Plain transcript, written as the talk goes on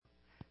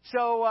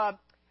So,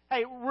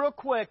 hey, real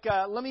quick,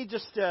 let me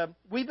just,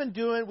 we've been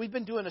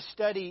doing a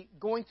study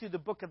going through the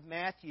book of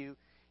Matthew.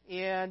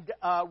 And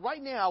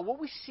right now, what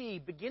we see,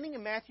 beginning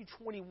in Matthew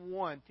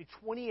 21 to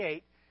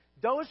 28,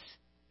 those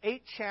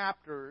 8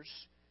 chapters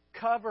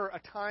cover a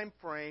time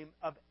frame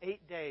of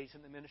 8 days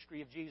in the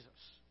ministry of Jesus.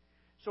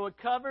 So it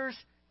covers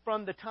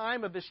from the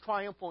time of his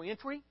triumphal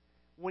entry,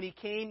 when he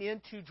came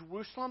into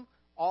Jerusalem,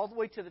 all the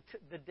way to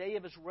the day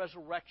of his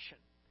resurrection.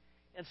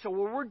 And so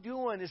what we're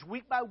doing is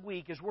week by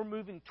week, as we're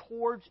moving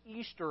towards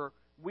Easter,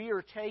 we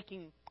are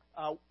taking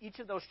each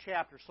of those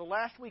chapters. So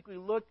last week we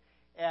looked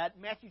at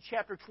Matthew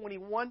chapter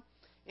 21,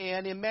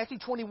 and in Matthew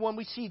 21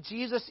 we see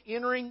Jesus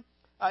entering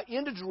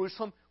into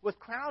Jerusalem with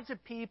crowds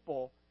of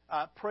people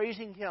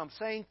praising Him,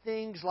 saying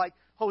things like,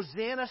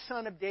 "Hosanna,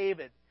 Son of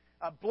David.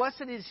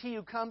 Blessed is He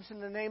who comes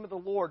in the name of the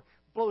Lord.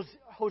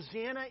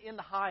 Hosanna in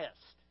the highest."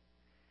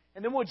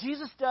 And then what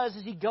Jesus does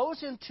is He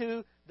goes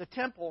into the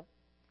temple,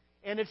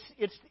 and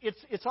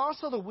it's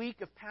also the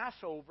week of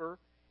Passover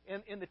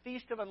and the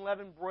Feast of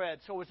Unleavened Bread.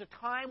 So it was a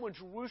time when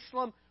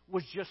Jerusalem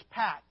was just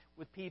packed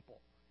with people.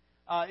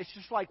 It's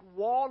just like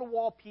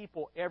wall-to-wall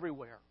people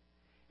everywhere.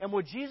 And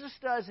what Jesus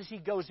does is He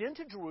goes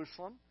into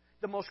Jerusalem,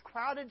 the most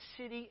crowded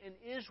city in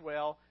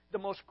Israel, the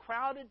most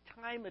crowded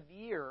time of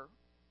year,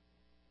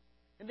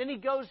 and then He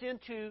goes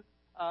into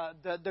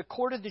the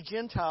court of the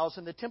Gentiles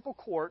and the temple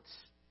courts,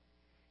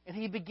 and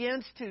He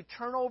begins to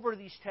turn over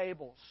these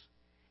tables.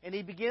 And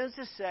He begins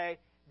to say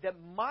that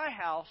my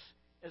house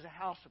is a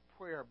house of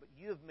prayer, but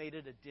you have made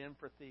it a den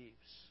for thieves.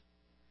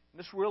 And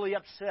this really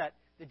upset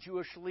the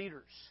Jewish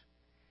leaders.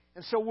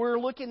 And so we're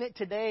looking at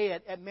today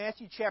at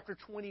Matthew chapter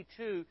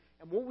 22,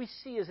 and what we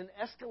see is an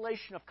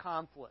escalation of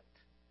conflict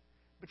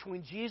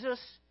between Jesus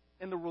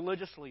and the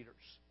religious leaders.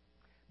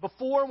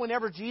 Before,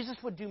 whenever Jesus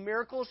would do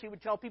miracles, He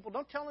would tell people,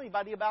 don't tell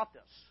anybody about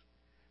this.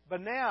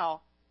 But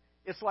now,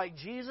 it's like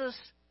Jesus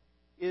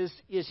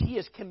He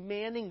is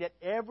commanding that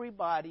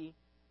everybody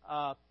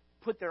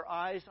put their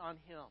eyes on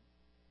Him.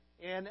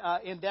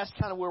 And that's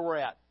kind of where we're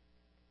at.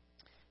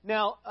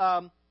 Now,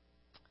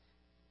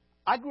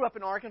 I grew up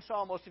in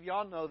Arkansas. Most of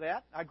y'all know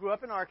that. I grew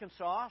up in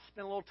Arkansas,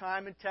 spent a little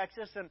time in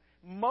Texas, and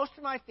most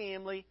of my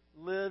family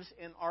lives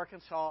in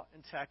Arkansas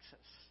and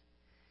Texas.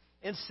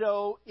 And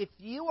so if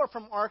you are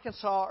from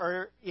Arkansas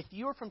or if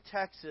you are from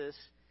Texas,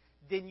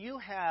 then you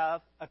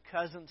have a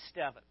cousin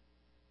Steven.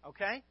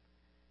 Okay?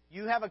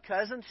 You have a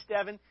cousin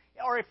Steven.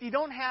 Or if you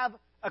don't have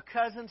a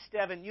cousin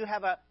Steven, you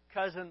have a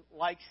cousin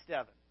like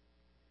Steven.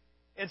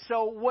 And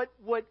so what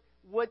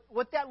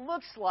that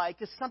looks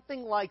like is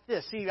something like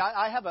this. See,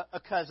 I have a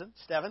cousin,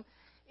 Steven,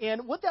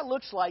 and what that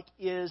looks like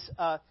is,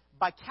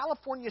 by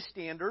California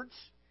standards,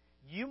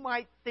 you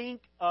might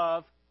think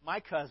of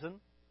my cousin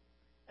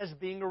as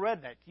being a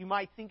redneck. You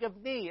might think of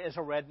me as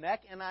a redneck,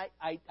 and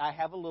I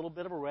have a little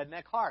bit of a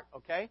redneck heart,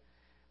 okay?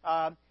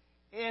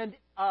 And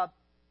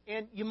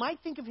you might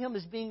think of him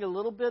as being a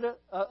little bit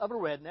of a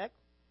redneck,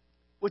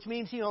 which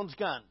means he owns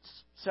guns,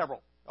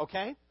 several,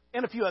 okay?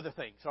 And a few other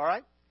things, all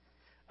right?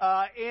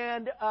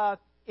 And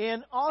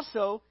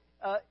also,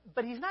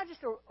 but he's not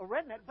just a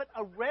redneck, but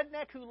a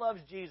redneck who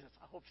loves Jesus.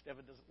 I hope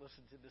Steven doesn't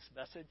listen to this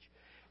message.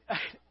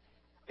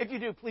 If you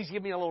do, please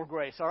give me a little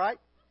grace, all right?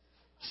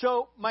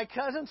 So my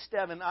cousin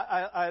Steven,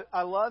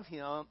 I love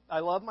him. I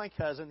love my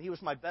cousin. He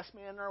was my best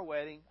man in our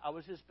wedding. I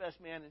was his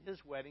best man in his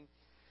wedding.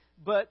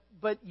 But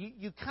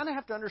you kind of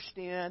have to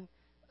understand,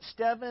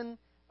 Steven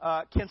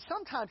can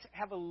sometimes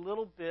have a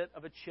little bit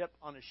of a chip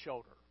on his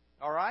shoulder,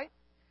 all right?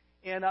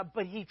 And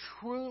but he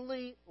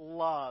truly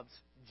loves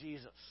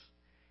Jesus.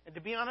 And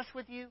to be honest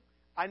with you,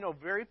 I know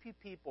very few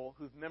people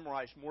who've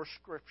memorized more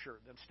Scripture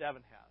than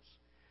Steven has.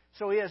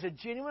 So he has a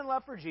genuine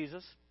love for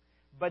Jesus,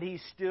 but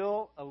he's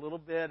still a little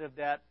bit of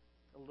that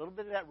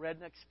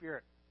redneck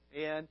spirit.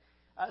 And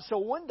so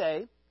one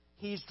day,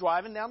 he's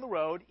driving down the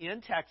road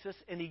in Texas,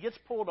 and he gets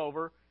pulled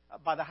over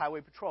by the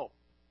Highway Patrol.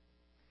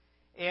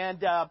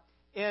 And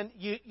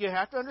you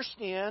have to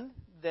understand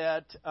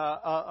that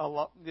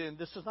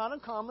this is not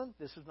uncommon.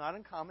 This is not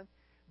uncommon.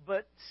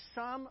 But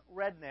some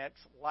rednecks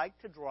like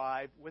to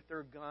drive with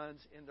their guns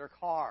in their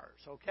cars,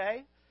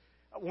 okay?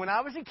 When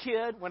I was a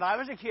kid,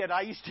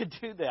 I used to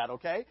do that,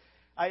 okay?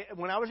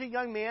 When I was a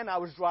young man, I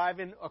was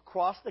driving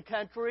across the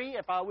country.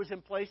 If I was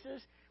in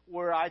places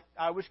where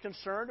I was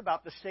concerned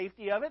about the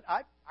safety of it,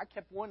 I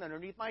kept one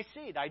underneath my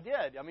seat. I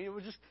did. I mean,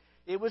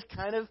 it was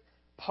kind of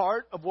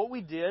part of what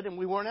we did, and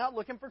we weren't out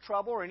looking for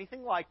trouble or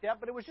anything like that,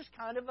 but it was just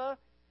kind of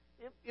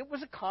it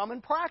was a common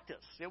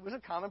practice. It was a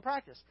common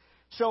practice.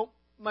 So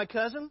my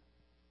cousin,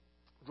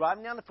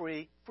 driving down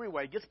the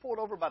freeway, gets pulled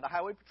over by the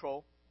Highway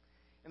Patrol,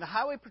 and the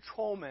Highway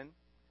Patrolman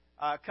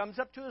comes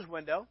up to his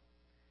window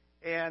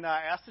and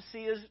asks to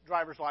see his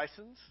driver's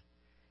license.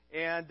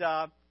 And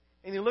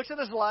he looks at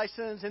his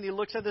license, and he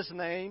looks at his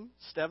name,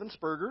 Steven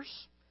Spurgers.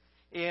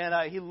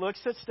 And he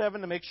looks at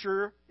Steven to make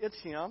sure it's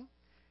him.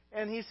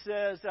 And he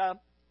says,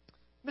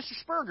 Mr.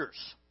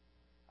 Spurgers,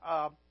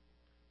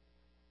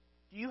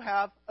 do you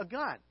have a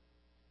gun?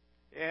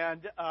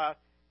 And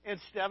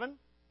Steven,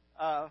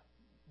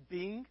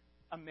 being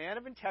a man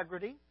of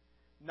integrity,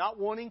 not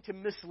wanting to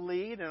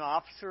mislead an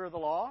officer of the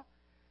law,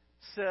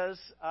 says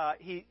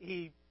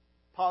he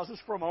pauses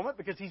for a moment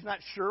because he's not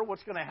sure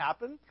what's going to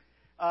happen.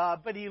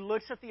 But he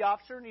looks at the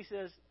officer and he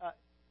says,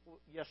 well,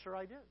 yes, sir,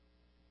 I do.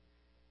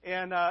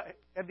 And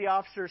the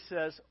officer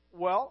says,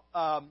 well,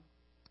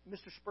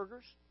 Mr.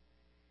 Spurgers,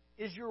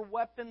 is your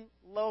weapon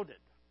loaded?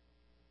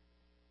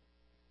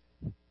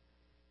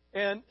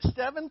 And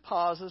Stephen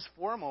pauses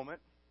for a moment,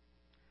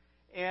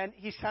 and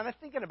he's kind of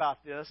thinking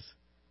about this.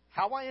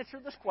 How I answer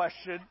this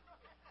question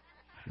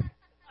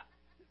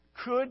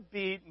could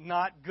be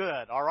not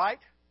good, all right?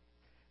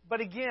 But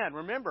again,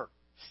 remember,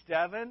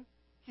 Stephen,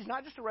 he's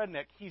not just a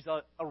redneck. He's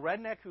a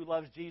redneck who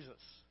loves Jesus.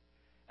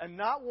 And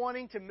not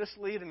wanting to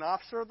mislead an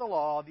officer of the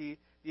law,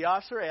 the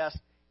officer asks,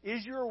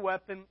 is your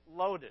weapon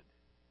loaded?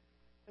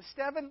 And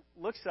Stephen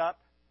looks up,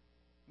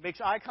 makes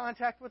eye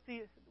contact with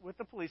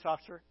the police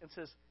officer, and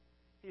says,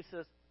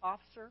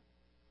 officer,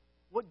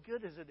 what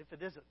good is it if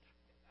it isn't?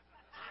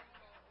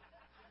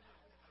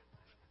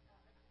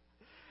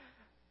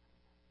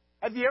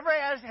 Have you ever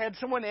had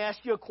someone ask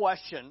you a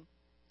question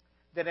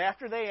that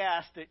after they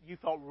asked it, you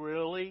felt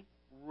really,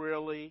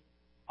 really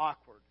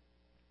awkward?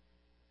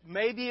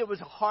 Maybe it was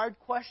a hard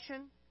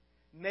question.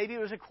 Maybe it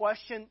was a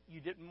question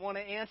you didn't want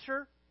to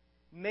answer.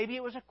 Maybe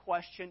it was a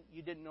question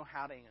you didn't know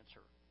how to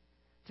answer.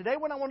 Today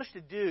what I want us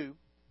to do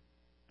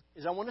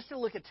is I want us to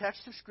look at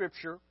text of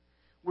Scripture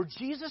where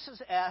Jesus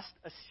has asked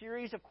a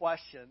series of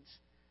questions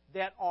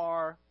that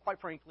are,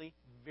 quite frankly,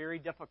 very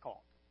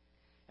difficult.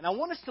 And I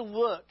want us to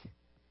look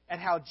at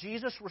how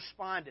Jesus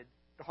responded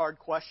to hard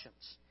questions.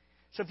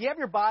 So if you have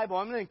your Bible,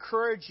 I'm going to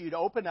encourage you to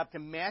open up to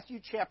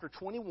Matthew chapter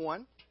 22,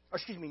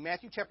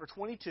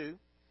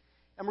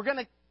 and we're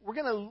going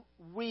to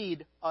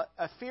read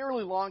a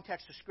fairly long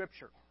text of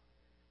Scripture.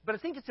 But I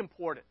think it's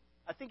important.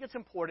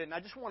 And I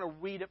just want to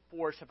read it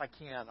for us if I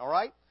can, all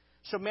right?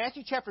 So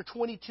Matthew chapter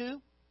 22,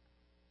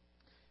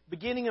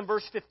 beginning in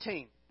verse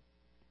 15.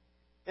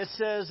 It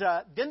says,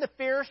 Then the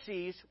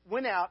Pharisees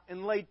went out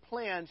and laid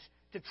plans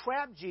to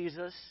trap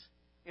Jesus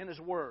in his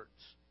words.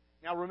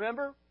 Now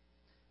remember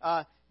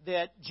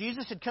that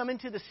Jesus had come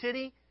into the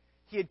city.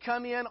 He had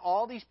come in,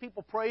 all these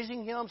people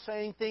praising him,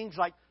 saying things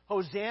like,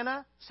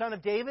 Hosanna, Son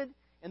of David.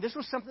 And this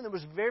was something that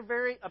was very,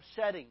 very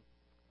upsetting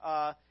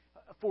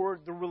for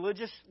the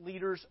religious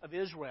leaders of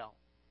Israel.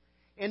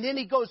 And then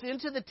he goes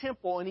into the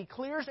temple and he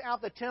clears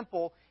out the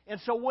temple. And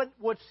so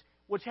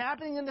what's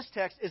happening in this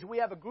text is we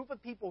have a group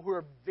of people who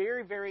are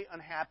very, very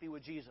unhappy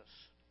with Jesus.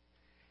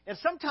 And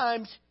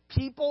sometimes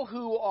people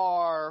who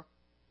are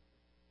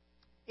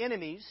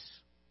enemies,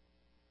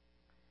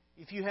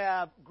 if you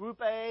have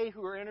Group A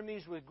who are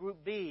enemies with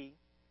Group B,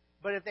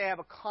 but if they have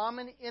a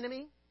common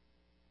enemy,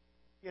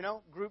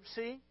 Group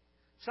C,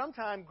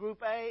 sometimes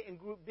Group A and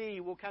Group B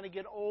will kind of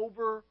get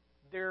over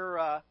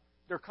their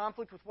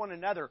conflict with one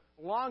another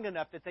long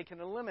enough that they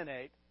can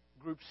eliminate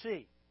Group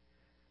C.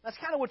 That's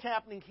kind of what's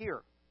happening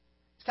here.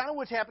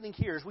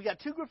 Is we got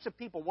two groups of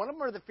people. One of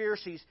them are the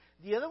Pharisees.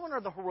 The other one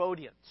are the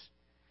Herodians.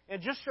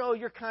 And just so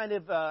you're kind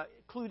of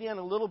clued in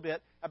a little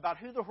bit about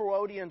who the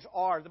Herodians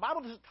are, the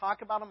Bible doesn't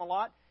talk about them a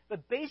lot,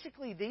 but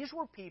basically these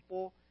were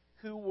people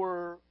who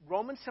were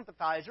Roman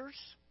sympathizers.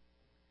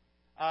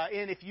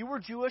 And if you were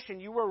Jewish and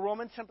you were a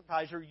Roman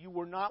sympathizer, you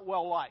were not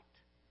well liked.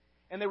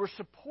 And they were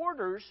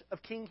supporters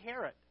of King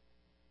Herod.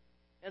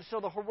 And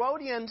so the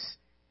Herodians,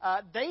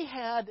 they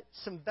had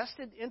some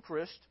vested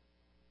interest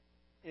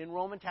in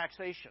Roman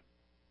taxation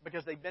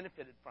because they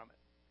benefited from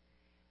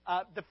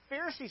it. The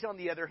Pharisees, on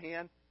the other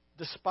hand,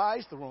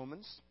 despised the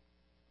Romans.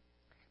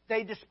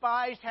 They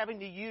despised having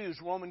to use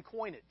Roman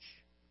coinage.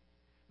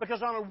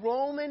 Because on a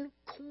Roman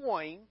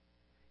coin,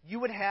 you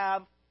would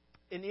have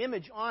an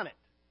image on it.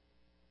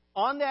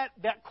 On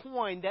that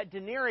coin, that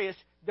denarius,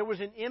 there was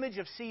an image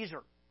of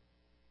Caesar.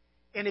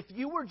 And if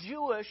you were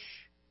Jewish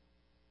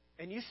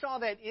and you saw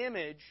that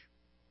image,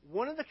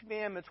 one of the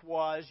commandments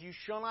was you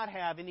shall not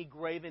have any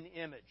graven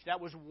image. That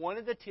was one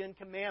of the 10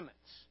 commandments.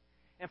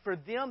 And for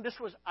them, this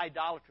was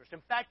idolatrous.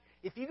 In fact,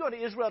 if you go to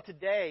Israel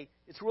today,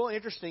 it's really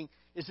interesting,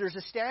 is there's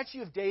a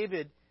statue of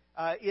David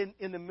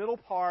in the middle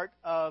part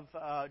of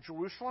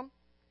Jerusalem.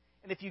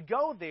 And if you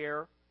go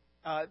there,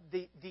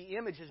 the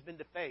image has been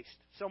defaced.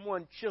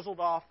 Someone chiseled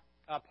off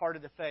part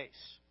of the face.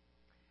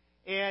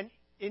 And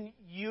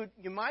you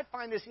might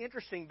find this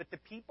interesting, but the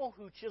people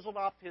who chiseled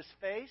off his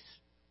face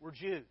were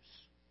Jews.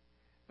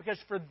 Because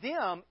for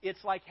them,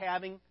 it's like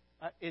having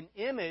an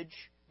image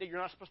that you're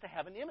not supposed to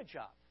have an image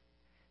of.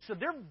 So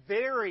they're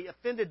very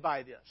offended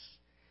by this.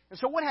 And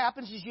so what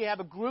happens is you have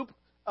a group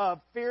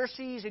of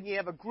Pharisees and you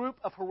have a group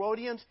of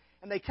Herodians,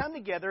 and they come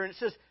together, and it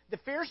says, the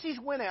Pharisees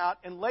went out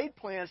and laid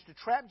plans to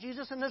trap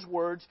Jesus in his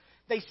words.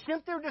 They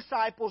sent their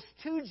disciples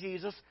to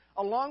Jesus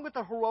along with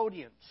the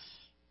Herodians.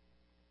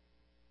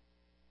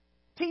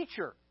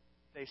 Teacher,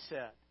 they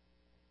said,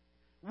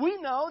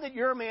 we know that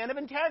you're a man of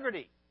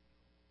integrity.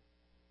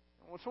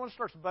 When someone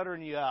starts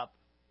buttering you up,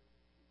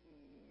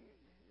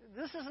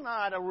 this is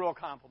not a real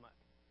compliment.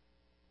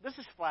 This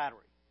is flattery.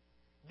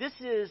 This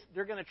is,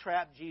 they're going to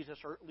trap Jesus,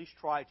 or at least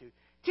try to.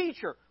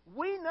 Teacher,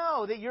 we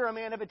know that you're a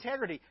man of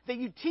integrity, that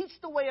you teach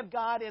the way of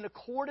God in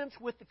accordance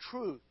with the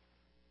truth.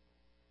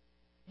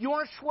 You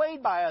aren't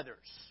swayed by others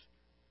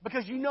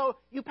because you know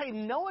you pay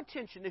no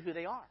attention to who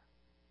they are.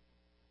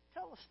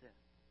 Tell us then,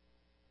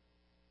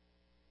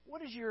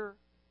 what is your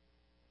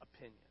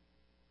opinion?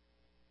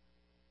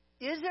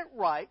 Is it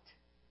right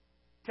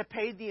to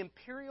pay the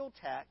imperial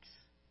tax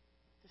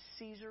to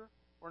Caesar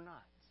or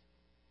not?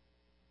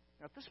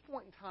 Now, at this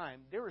point in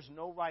time, there is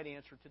no right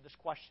answer to this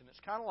question. It's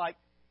kind of like,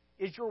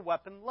 is your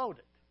weapon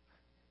loaded?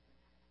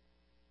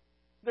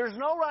 There's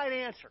no right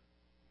answer.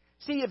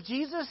 See, if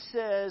Jesus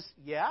says,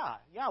 yeah,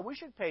 we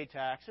should pay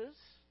taxes,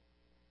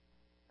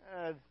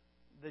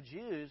 the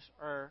Jews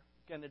are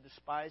going to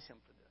despise him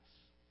for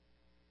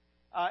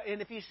this.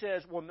 And if he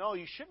says, well, no,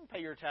 you shouldn't pay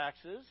your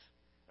taxes,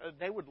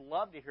 they would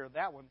love to hear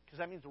that one because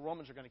that means the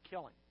Romans are going to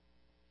kill him.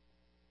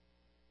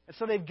 And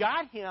so they've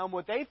got him,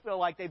 what they feel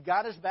like they've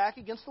got his back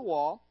against the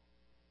wall.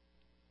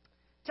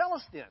 Tell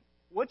us then,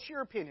 what's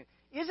your opinion?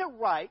 Is it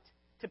right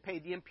to pay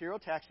the imperial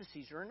tax to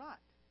Caesar or not?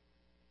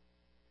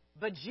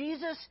 But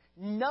Jesus,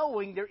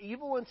 knowing their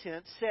evil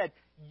intent, said,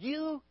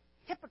 you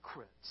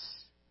hypocrites,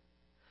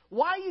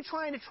 why are you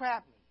trying to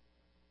trap me?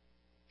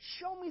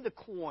 Show me the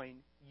coin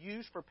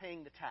used for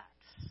paying the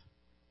tax.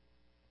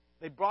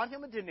 They brought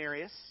him a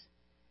denarius,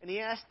 and he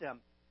asked them,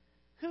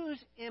 whose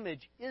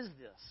image is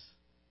this,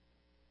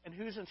 and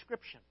whose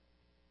inscription?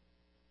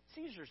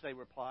 Caesar's, they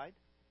replied.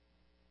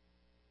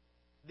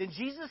 Then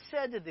Jesus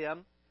said to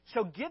them,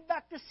 so give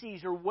back to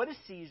Caesar what is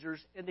Caesar's,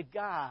 and to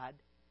God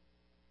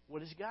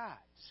what is God's.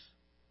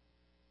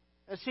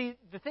 Now see,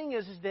 the thing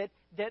is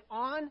that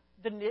on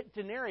the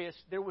denarius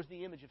there was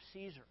the image of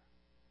Caesar.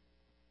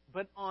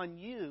 But on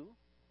you,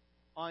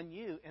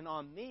 and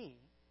on me,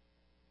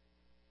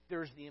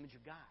 there's the image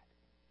of God.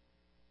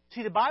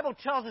 See, the Bible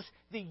tells us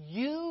that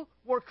you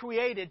were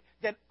created,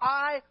 that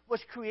I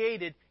was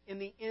created in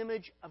the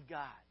image of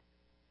God.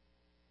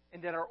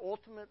 And that our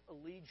ultimate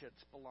allegiance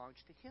belongs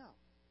to Him.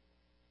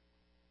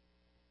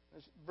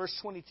 As verse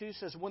 22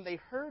 says, when they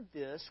heard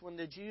this, when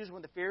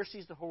the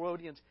Pharisees, the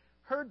Herodians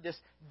heard this,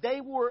 they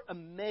were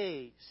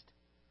amazed.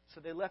 So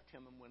they left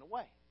him and went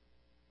away.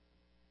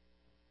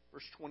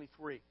 Verse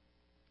 23.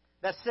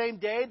 That same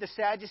day, the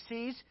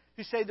Sadducees,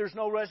 who say there's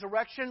no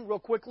resurrection, real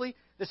quickly,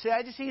 the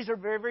Sadducees are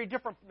very, very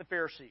different from the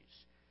Pharisees.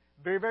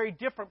 Very, very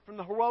different from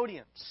the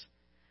Herodians.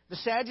 The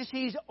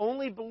Sadducees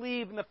only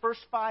believe in the first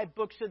 5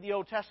 books of the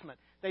Old Testament.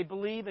 They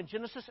believe in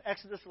Genesis,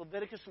 Exodus,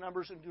 Leviticus,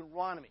 Numbers, and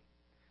Deuteronomy.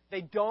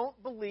 They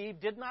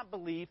did not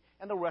believe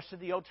in the rest of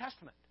the Old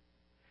Testament.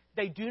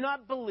 They did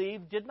not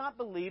believe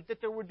that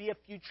there would be a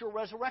future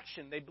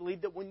resurrection. They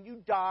believed that when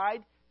you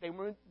died, they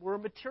were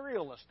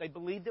materialists. They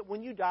believed that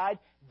when you died,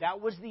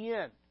 that was the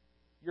end.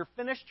 You're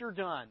finished, you're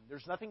done.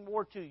 There's nothing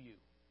more to you.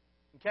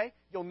 Okay?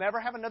 You'll never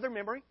have another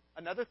memory,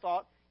 another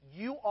thought.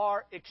 You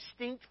are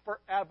extinct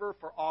forever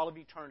for all of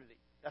eternity.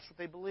 That's what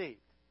they believed.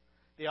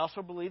 They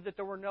also believed that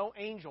there were no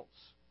angels.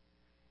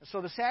 And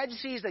so the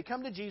Sadducees, they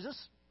come to Jesus,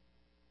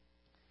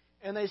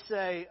 and they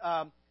say,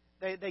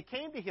 they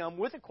came to him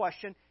with a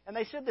question, and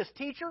they said this,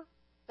 Teacher,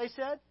 they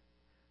said,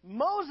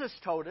 Moses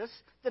told us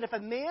that if a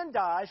man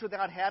dies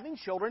without having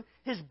children,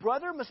 his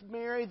brother must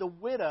marry the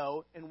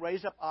widow and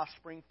raise up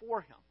offspring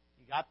for him.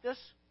 You got this?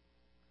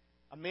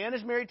 A man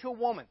is married to a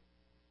woman.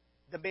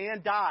 The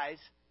man dies,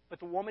 but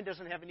the woman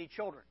doesn't have any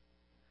children.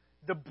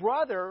 The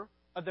brother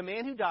of the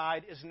man who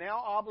died is now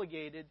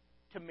obligated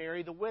to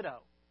marry the widow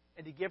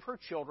and to give her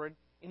children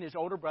in his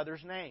older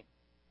brother's name.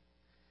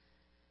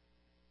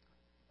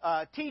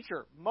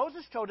 Teacher,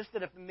 Moses told us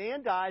that if a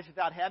man dies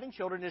without having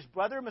children, his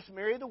brother must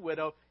marry the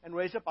widow and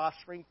raise up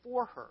offspring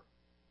for her,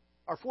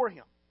 or for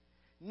him.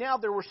 Now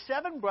there were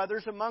 7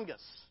 brothers among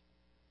us.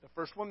 The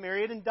first one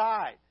married and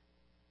died.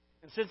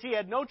 And since he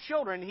had no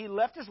children, he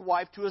left his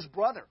wife to his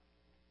brother.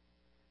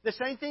 The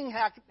same thing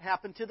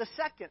happened to the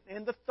second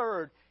and the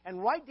third, and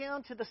right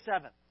down to the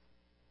 7th.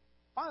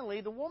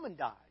 Finally, the woman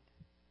died.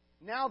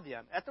 Now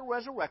then, at the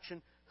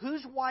resurrection,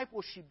 whose wife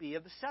will she be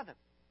of the 7th,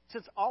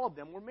 since all of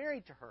them were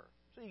married to her?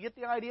 So you get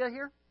the idea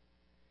here?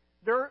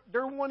 They're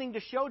wanting to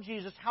show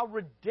Jesus how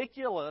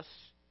ridiculous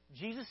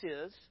Jesus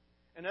is,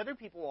 and other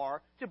people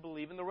are, to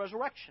believe in the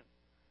resurrection.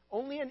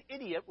 Only an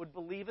idiot would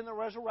believe in the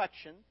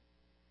resurrection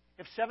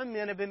if 7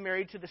 men have been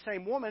married to the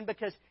same woman,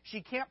 because she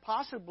can't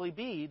possibly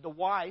be the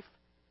wife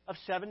of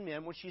 7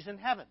 men when she's in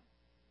heaven.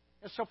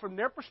 And so from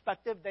their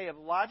perspective, they have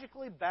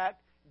logically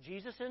backed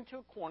Jesus into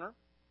a corner,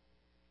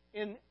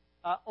 and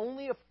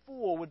only a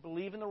fool would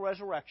believe in the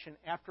resurrection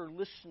after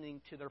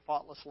listening to their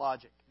thoughtless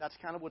logic. That's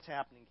kind of what's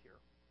happening here.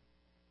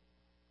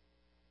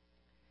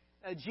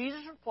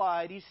 Jesus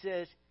replied, he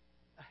says,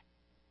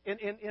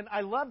 and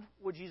I love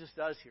what Jesus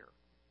does here.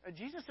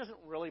 Jesus isn't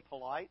really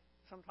polite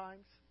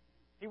sometimes.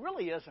 He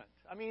really isn't.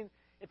 I mean,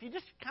 if you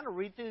just kind of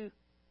read through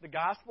the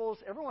Gospels,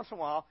 every once in a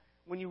while,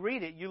 when you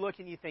read it, you look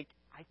and you think,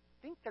 I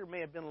think there may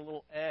have been a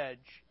little edge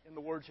in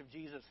the words of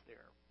Jesus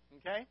there.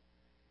 Okay?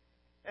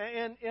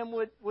 And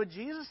what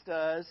Jesus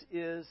does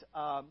is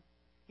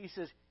he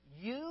says,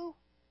 you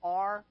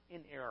are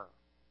in error.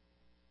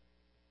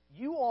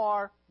 you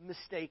are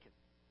mistaken,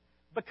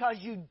 because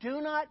you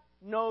do not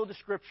know the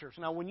Scriptures.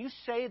 Now, when you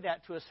say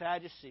that to a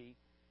Sadducee,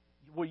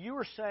 what you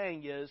are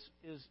saying is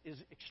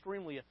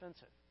extremely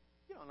offensive.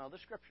 You don't know the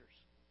Scriptures.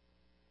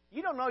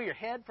 You don't know your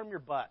head from your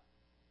butt.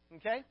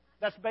 Okay?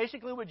 That's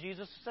basically what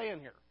Jesus is saying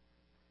here.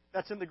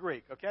 That's in the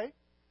Greek, okay?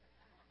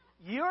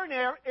 You're in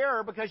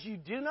error because you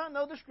do not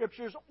know the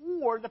Scriptures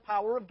or the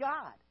power of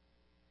God.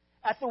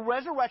 At the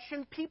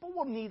resurrection, people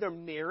will neither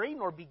marry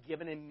nor be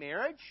given in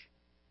marriage.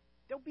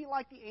 They'll be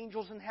like the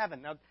angels in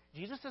heaven. Now,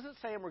 Jesus isn't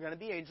saying we're going to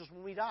be angels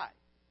when we die.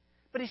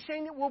 But He's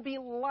saying that we'll be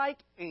like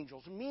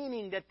angels,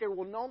 meaning that there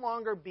will no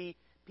longer be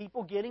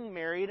people getting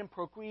married and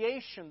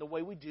procreation the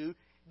way we do.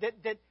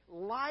 That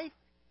life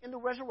in the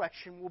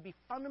resurrection will be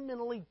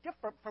fundamentally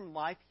different from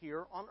life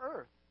here on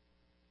earth.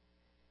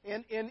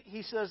 And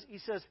he says,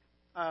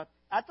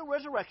 at the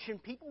resurrection,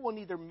 people will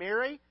neither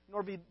marry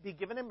nor be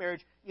given in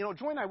marriage. You know,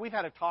 Joy and I, we've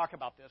had a talk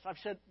about this. I've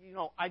said,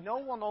 I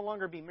know we'll no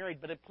longer be married,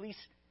 but at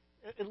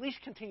least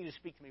continue to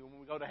speak to me when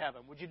we go to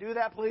heaven. Would you do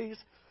that, please?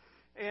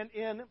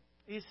 And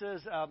he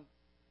says,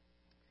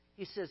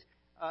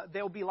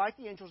 they'll be like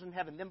the angels in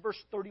heaven. Then verse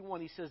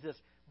 31, he says this,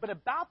 but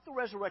about the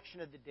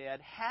resurrection of the dead,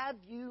 have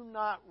you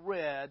not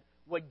read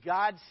what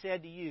God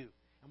said to you?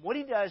 And what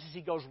he does is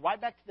he goes right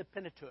back to the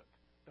Pentateuch,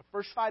 the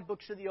first 5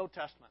 books of the Old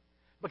Testament,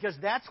 because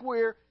that's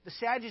where the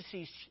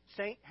Sadducees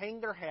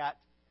hang their hat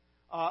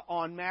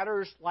on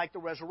matters like the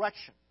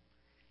resurrection.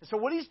 And so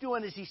what he's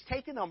doing is he's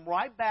taking them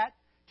right back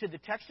to the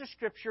text of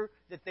Scripture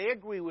that they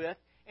agree with,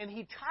 and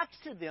he talks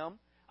to them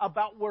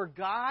about where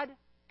God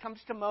comes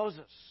to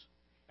Moses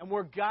and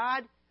where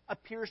God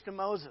appears to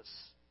Moses.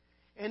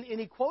 And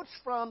he quotes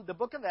from the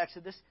book of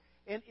Exodus,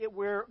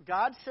 where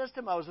God says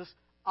to Moses,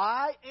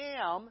 I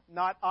am,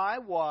 not I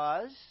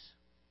was,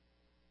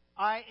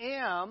 I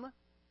am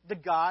the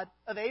God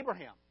of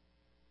Abraham.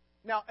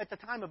 Now, at the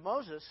time of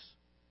Moses,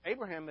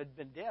 Abraham had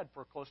been dead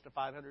for close to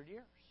 500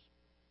 years.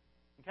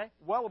 Okay?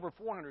 Well over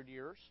 400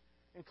 years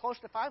and close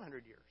to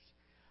 500 years.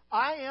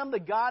 I am the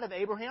God of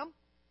Abraham,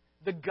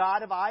 the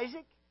God of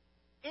Isaac,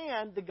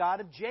 and the God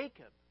of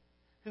Jacob,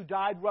 who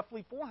died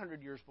roughly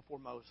 400 years before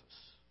Moses.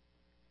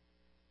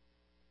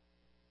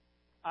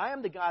 I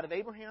am the God of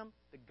Abraham,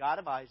 the God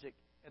of Isaac,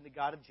 and the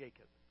God of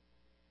Jacob.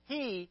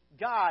 He,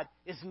 God,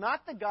 is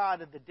not the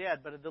God of the dead,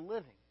 but of the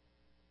living.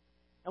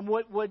 And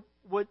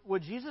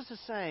what Jesus is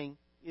saying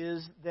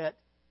is that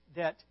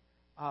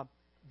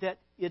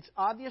it's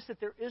obvious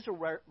that there is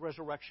a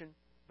resurrection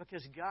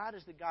because God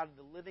is the God of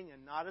the living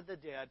and not of the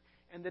dead,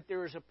 and that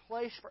there is a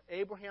place for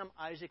Abraham,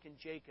 Isaac, and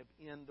Jacob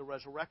in the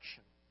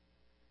resurrection.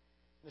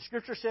 The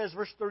Scripture says,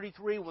 verse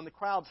 33, when the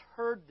crowds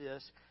heard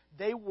this,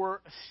 they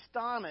were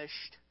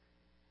astonished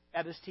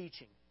at His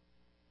teaching.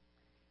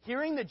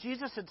 Hearing that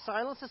Jesus had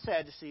silenced the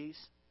Sadducees,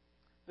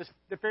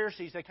 the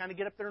Pharisees, they kind of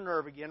get up their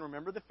nerve again.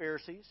 Remember the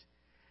Pharisees?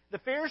 The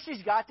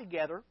Pharisees got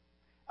together,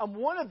 and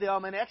one of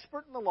them, an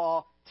expert in the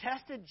law,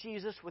 tested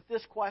Jesus with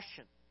this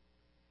question.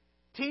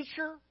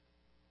 Teacher,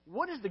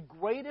 what is the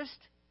greatest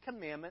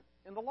commandment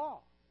in the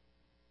law?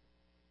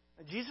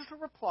 And Jesus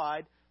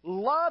replied,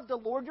 love the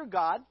Lord your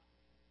God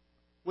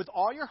with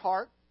all your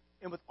heart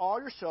and with all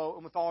your soul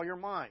and with all your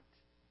mind.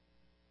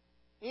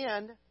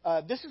 And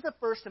this is the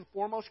first and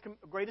foremost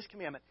greatest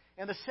commandment.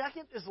 And the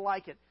second is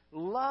like it.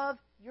 Love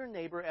your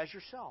neighbor as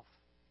yourself.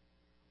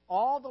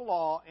 All the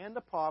law and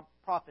the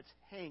prophets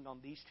hang on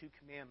these 2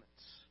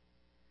 commandments.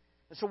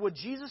 And so what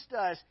Jesus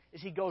does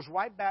is He goes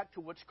right back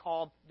to what's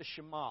called the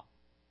Shema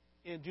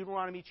in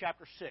Deuteronomy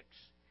chapter 6.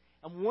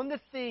 And one of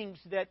the things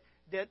that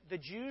the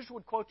Jews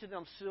would quote to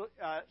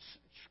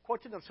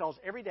themselves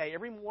every day,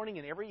 every morning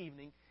and every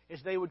evening, is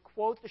they would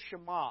quote the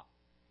Shema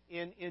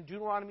in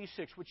Deuteronomy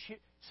 6, which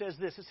says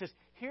this. It says,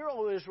 Hear,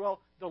 O Israel,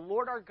 the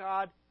Lord our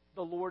God,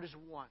 the Lord is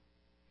one.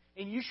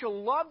 And you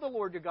shall love the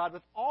Lord your God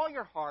with all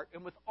your heart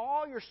and with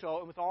all your soul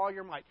and with all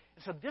your might.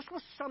 And so this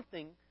was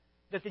something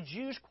that the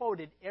Jews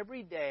quoted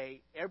every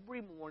day,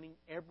 every morning,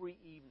 every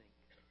evening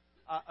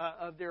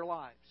of their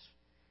lives.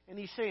 And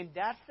he's saying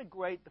that's the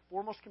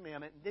foremost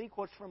commandment. And then he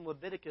quotes from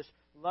Leviticus,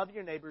 love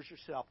your neighbors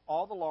yourself.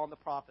 All the law and the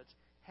prophets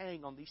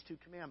hang on these 2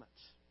 commandments.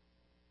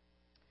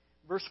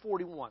 Verse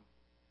 41.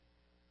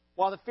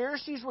 While the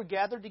Pharisees were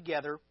gathered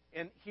together,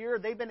 and here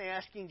they've been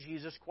asking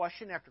Jesus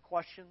question after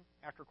question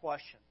after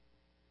question.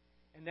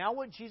 And now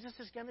what Jesus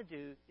is going to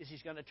do is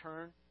He's going to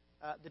turn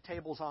the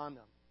tables on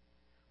them.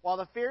 While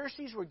the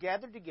Pharisees were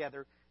gathered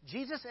together,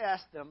 Jesus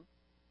asked them,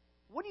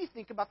 what do you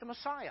think about the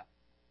Messiah?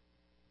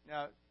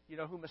 Now, you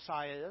know who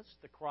Messiah is?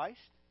 The Christ.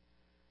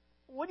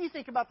 What do you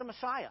think about the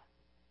Messiah?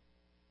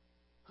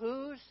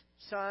 Whose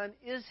son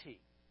is He?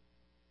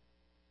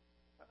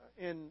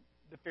 And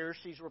the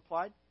Pharisees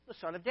replied, the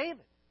son of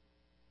David.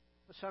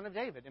 The son of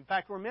David. In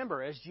fact,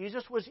 remember, as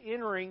Jesus was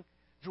entering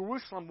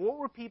Jerusalem, what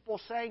were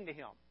people saying to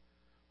Him?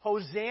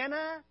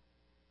 Hosanna,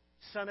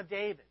 son of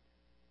David.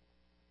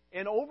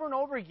 And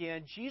over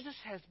again, Jesus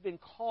has been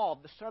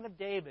called the son of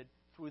David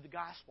through the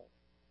Gospel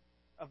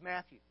of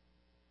Matthew.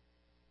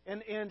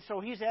 And so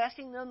He's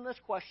asking them this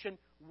question,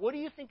 what do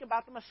you think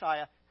about the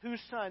Messiah? Whose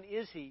son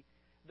is He?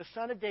 The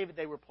son of David,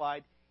 they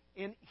replied.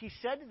 And he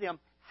said to them,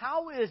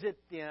 how is it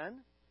then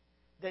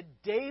that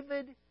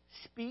David,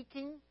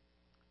 speaking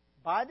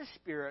by the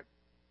Spirit,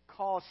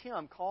 calls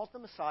the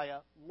Messiah,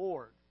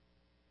 Lord?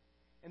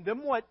 And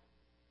then what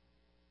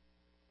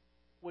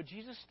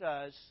Jesus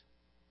does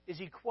is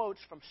he quotes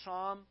from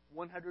Psalm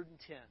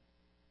 110.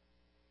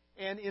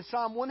 And in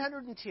Psalm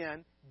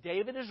 110,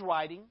 David is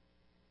writing,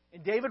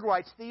 and David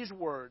writes these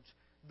words,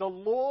 the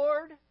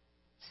Lord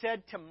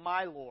said to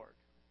my Lord.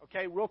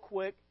 Okay, real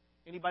quick,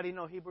 anybody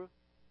know Hebrew?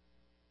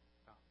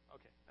 Oh,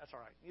 okay, that's all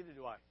right. Neither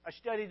do I. I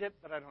studied it,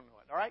 but I don't know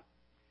it, all right?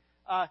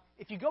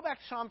 If you go back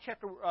to Psalm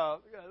chapter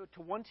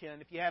to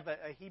 110, if you have a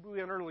Hebrew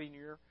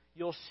interlinear,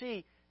 you'll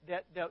see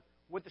that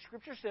what the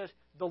Scripture says,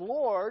 the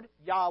Lord,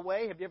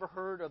 Yahweh, have you ever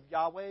heard of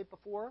Yahweh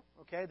before?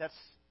 Okay, that's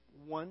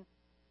one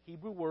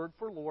Hebrew word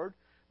for Lord.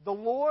 The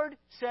Lord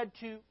said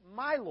to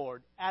my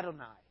Lord,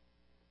 Adonai.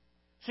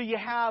 So you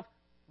have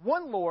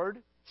one Lord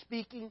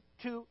speaking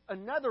to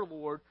another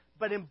Lord,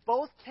 but in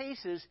both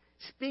cases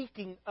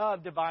speaking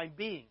of divine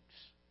beings.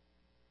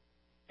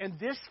 And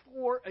this,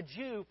 for a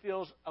Jew,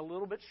 feels a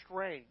little bit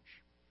strange.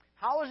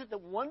 How is it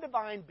that one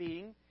divine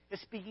being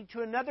is speaking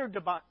to another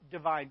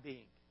divine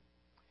being?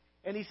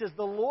 And he says,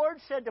 the Lord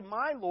said to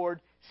my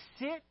Lord,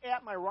 sit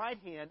at my right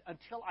hand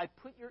until I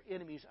put your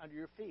enemies under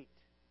your feet.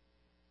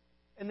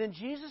 And then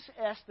Jesus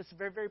asked this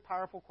very, very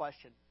powerful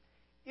question.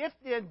 If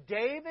then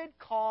David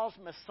calls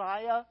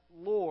Messiah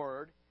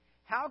Lord,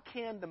 how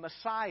can the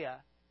Messiah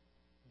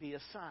be a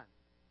son?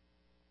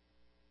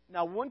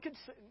 Now, one could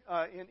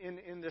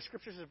in the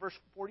Scriptures, in verse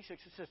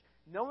 46, it says,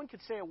 no one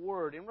could say a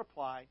word in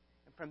reply,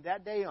 and from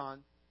that day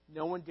on,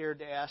 no one dared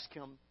to ask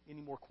him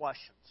any more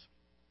questions.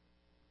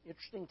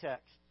 Interesting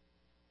text.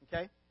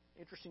 Okay?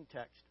 Interesting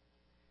text.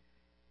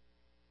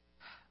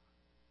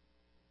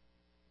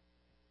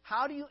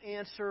 How do you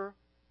answer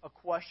a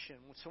question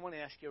when someone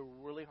asks you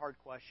a really hard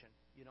question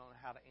you don't know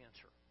how to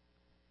answer?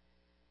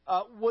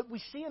 What we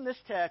see in this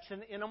text,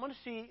 and I'm going to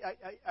see,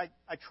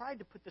 I tried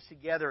to put this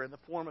together in the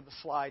form of a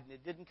slide, and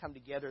it didn't come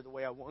together the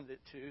way I wanted it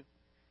to.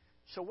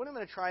 So what I'm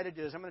going to try to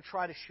do is I'm going to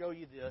try to show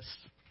you this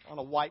on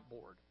a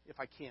whiteboard, if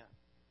I can.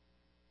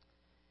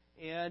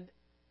 And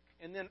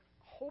then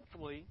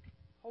hopefully,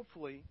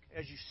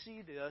 as you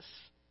see this,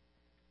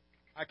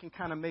 I can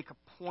kind of make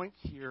a point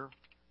here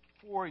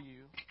for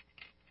you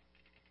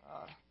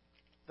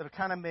that'll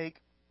kind of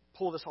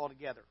pull this all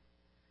together.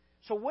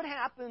 So what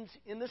happens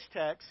in this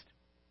text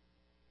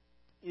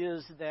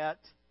is that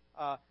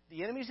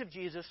the enemies of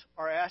Jesus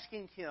are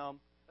asking him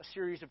a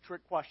series of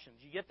trick questions.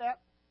 You get that?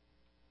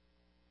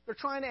 They're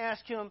trying to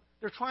ask him,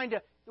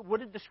 what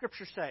did the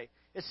Scripture say?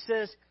 It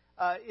says,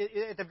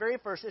 at the very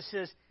first, it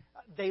says,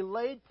 they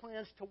laid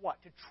plans to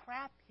what? To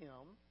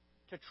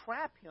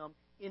trap him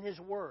in his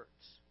words.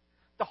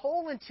 The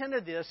whole intent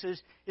of this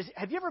is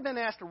have you ever been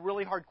asked a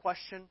really hard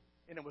question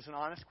and it was an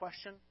honest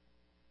question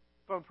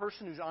from a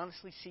person who's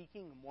honestly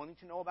seeking and wanting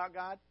to know about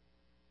God?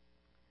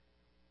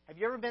 Have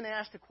you ever been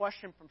asked a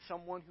question from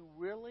someone who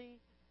really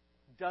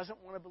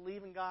doesn't want to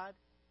believe in God?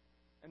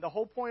 And the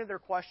whole point of their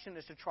question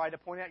is to try to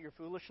point out your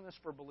foolishness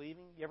for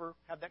believing? You ever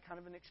have that kind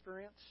of an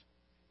experience?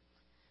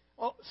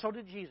 Well, so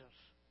did Jesus.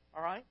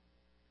 All right?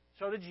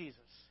 So did Jesus.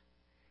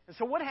 And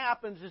so what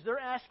happens is they're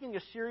asking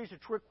a series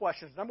of trick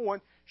questions. Number one,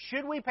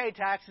 should we pay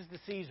taxes to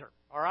Caesar?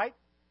 All right?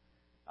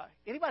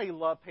 Anybody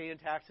love paying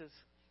taxes?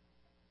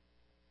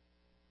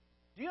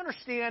 Do you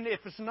understand if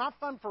it's not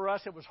fun for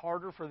us, it was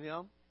harder for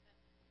them?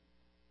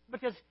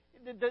 Because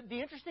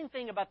the interesting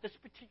thing about this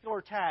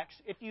particular tax,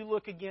 if you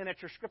look again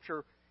at your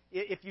Scripture,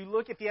 if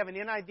you have an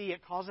NIV,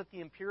 it calls it the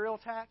imperial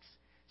tax.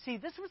 See,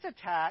 this was a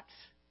tax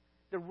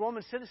that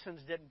Roman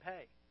citizens didn't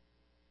pay.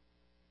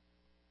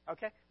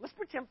 Okay? Let's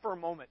pretend for a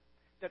moment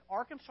that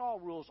Arkansas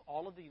rules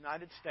all of the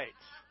United States.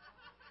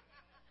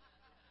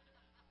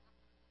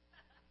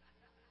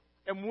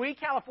 And we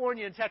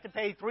Californians have to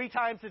pay 3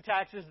 times the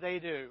taxes they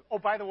do. Oh,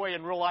 by the way,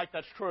 in real life,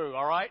 that's true,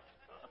 all right?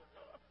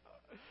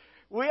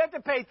 We have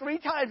to pay 3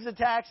 times the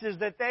taxes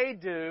that they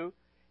do,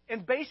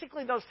 and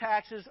basically those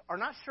taxes are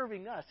not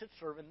serving us, it's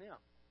serving them.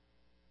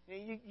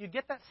 You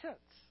get that sense.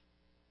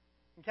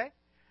 Okay?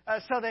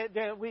 So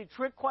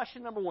trick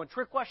question number 1.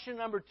 Trick question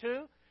number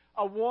 2,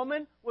 a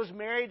woman was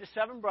married to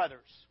 7 brothers.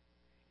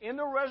 In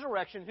the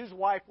resurrection, whose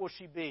wife will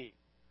she be?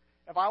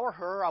 If I were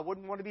her, I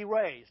wouldn't want to be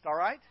raised, all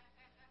right?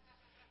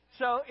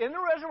 So, in the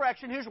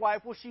resurrection, whose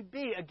wife will she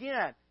be?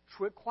 Again,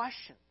 trick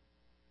question.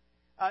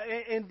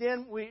 And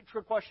then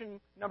trick question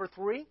number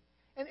 3.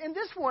 And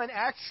this one,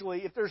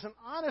 actually, if there's an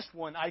honest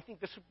one, I think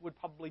this would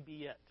probably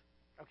be it.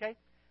 Okay?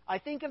 I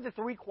think of the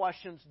 3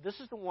 questions, this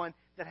is the one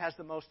that has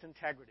the most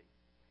integrity.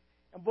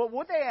 But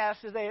what they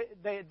ask is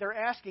they're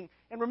asking,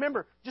 and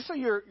remember, just so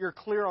you're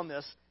clear on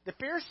this, the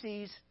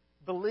Pharisees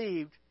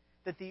believed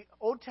that the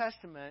Old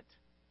Testament,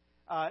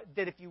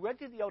 that if you read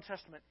through the Old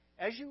Testament,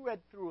 as you read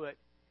through it,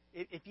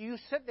 if you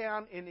sit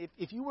down and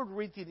if you were to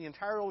read through the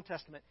entire Old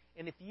Testament,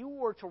 and if you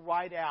were to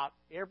write out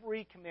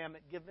every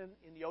commandment given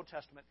in the Old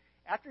Testament,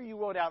 after you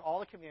wrote out all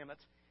the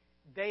commandments,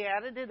 they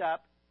added it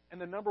up,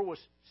 and the number was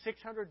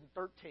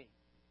 613.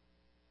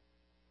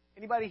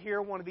 Anybody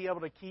here want to be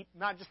able to keep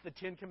not just the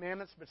 10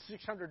 Commandments, but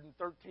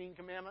 613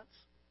 commandments?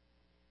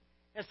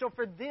 And so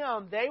for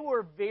them, they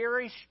were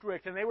very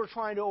strict, and they were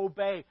trying to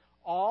obey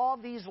all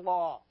these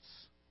laws.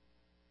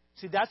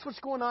 See, that's what's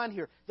going on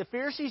here. The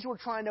Pharisees were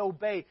trying to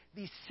obey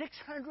these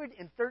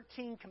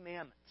 613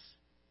 commandments.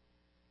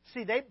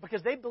 See,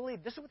 because they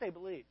believed, this is what they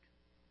believed.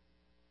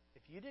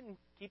 If you didn't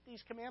keep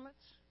these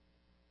commandments,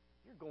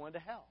 you're going to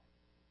hell.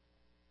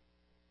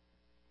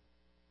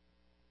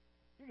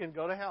 You're going to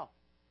go to hell.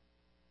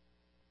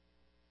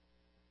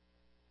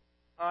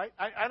 All right?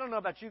 I don't know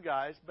about you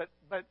guys, but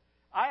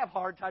I have a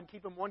hard time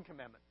keeping one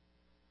commandment.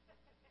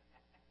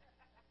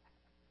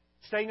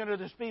 Staying under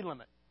the speed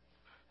limit.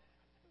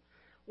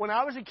 When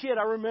I was a kid,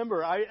 I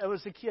remember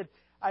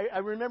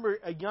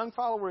a young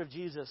follower of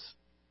Jesus.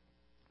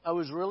 I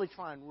was really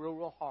trying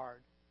real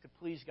hard to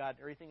please God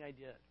in everything I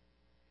did.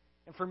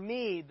 And for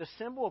me, the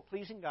symbol of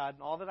pleasing God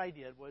and all that I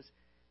did was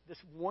this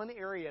one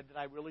area that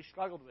I really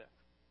struggled with,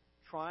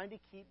 trying to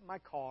keep my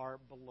car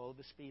below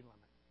the speed limit.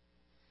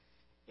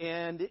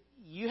 And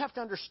you have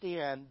to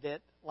understand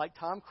that, like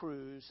Tom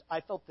Cruise,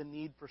 I felt the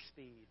need for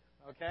speed.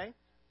 Okay,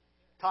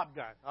 Top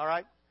Gun. All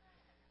right,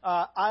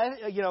 I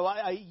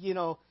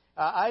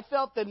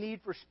felt the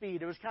need for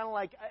speed. It was kind of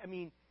like,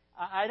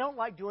 I don't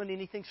like doing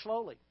anything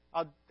slowly.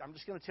 I'm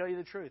just going to tell you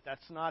the truth.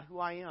 That's not who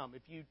I am.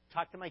 If you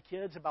talk to my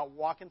kids about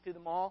walking through the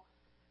mall,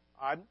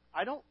 I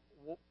don't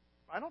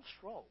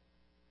stroll.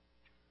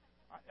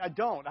 I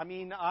don't.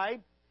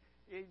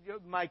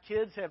 My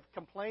kids have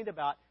complained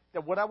about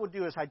that. What I would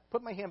do is I'd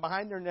put my hand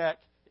behind their neck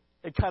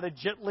and kind of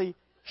gently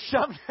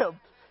shove them,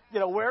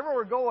 wherever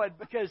we're going,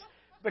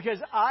 because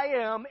I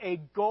am a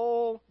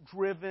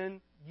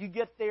goal-driven. You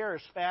get there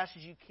as fast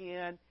as you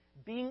can.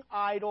 Being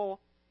idle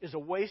is a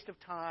waste of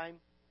time.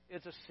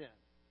 It's a sin.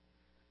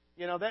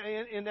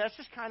 And that's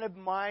just kind of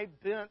my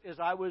bent.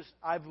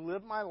 I've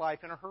lived my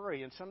life in a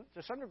hurry, and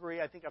to some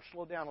degree, I think I've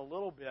slowed down a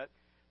little bit,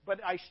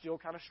 but I still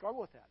kind of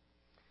struggle with that.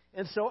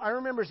 And so I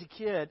remember as a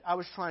kid, I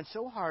was trying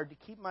so hard to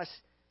keep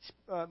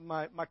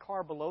my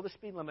car below the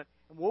speed limit.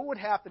 And what would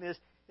happen is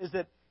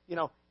that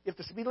if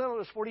the speed limit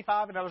was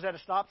 45 and I was at a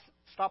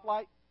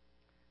stoplight,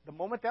 the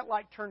moment that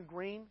light turned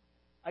green,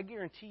 I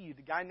guarantee you,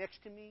 the guy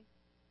next to me,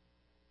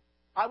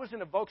 I was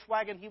in a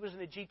Volkswagen, he was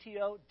in a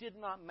GTO, did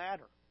not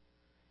matter.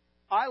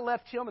 I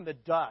left him in the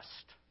dust,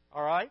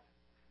 all right?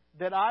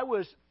 That I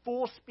was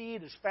full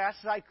speed as fast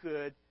as I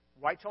could,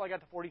 right till I got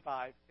to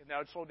 45, and then I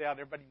would slow down,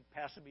 everybody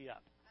passing me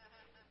up.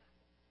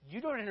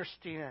 You don't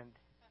understand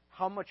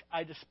how much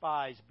I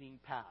despise being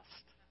passed.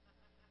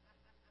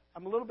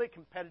 I'm a little bit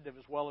competitive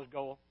as well as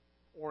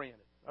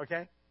goal-oriented,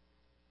 okay?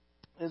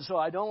 And so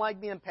I don't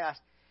like being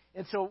passed.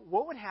 And so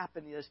what would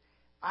happen is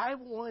I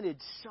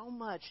wanted so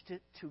much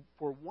to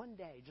for one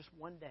day, just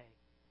one day,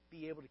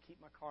 be able to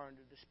keep my car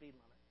under the speed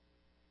limit.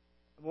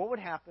 And what would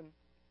happen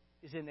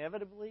is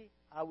inevitably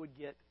I would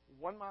get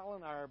 1 mile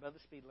an hour above the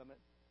speed limit,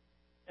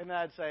 and then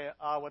I'd say,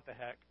 what the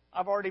heck?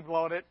 I've already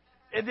blown it.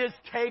 And just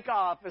take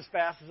off as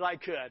fast as I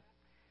could.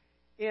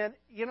 And,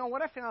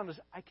 what I found is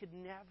I could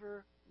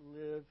never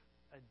live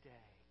a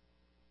day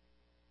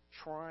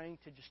trying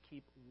to just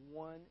keep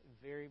one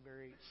very,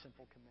 very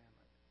simple commandment.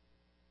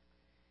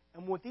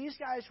 And what these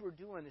guys were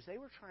doing is they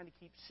were trying to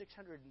keep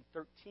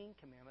 613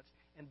 commandments,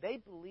 and they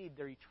believed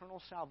their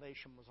eternal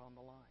salvation was on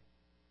the line.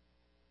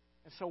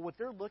 And so what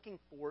they're looking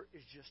for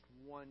is just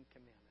one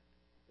commandment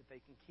that they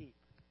can keep.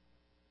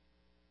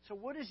 So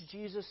what does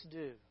Jesus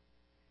do?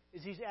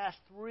 Is he's asked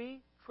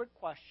 3 trick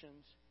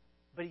questions,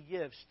 but he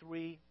gives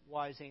 3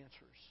 wise answers.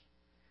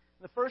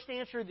 The first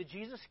answer that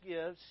Jesus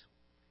gives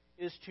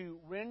is to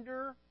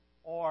render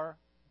or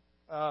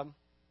to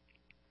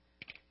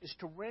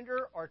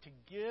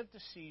give to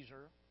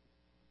Caesar.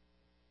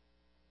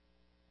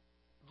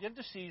 Give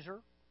to Caesar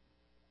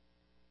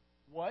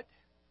what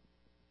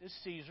is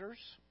Caesar's,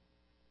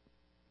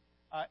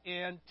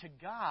 and to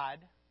God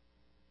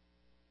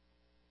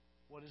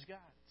what is God's.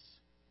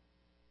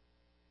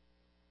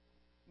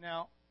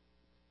 Now,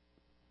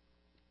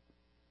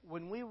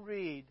 when we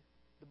read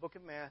the book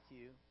of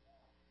Matthew,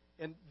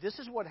 and this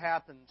is what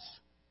happens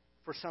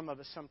for some of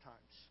us sometimes,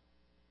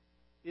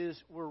 is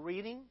we're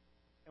reading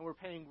and we're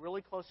paying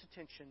really close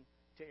attention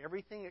to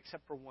everything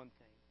except for one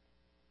thing.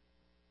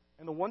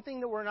 And the one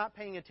thing that we're not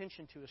paying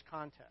attention to is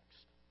context.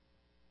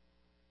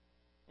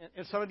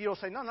 And some of you will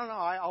say, no,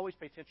 I always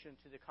pay attention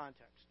to the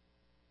context.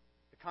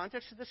 The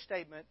context of this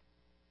statement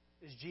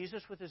is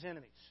Jesus with his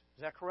enemies.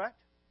 Is that correct?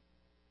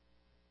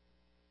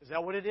 Is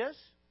that what it is?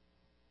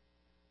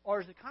 Or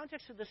is the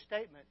context of this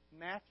statement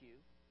Matthew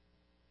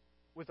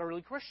with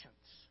early Christians?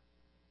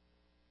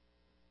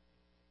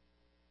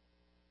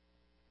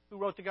 Who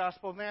wrote the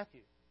Gospel of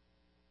Matthew?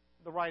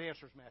 The right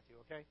answer is Matthew,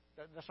 okay?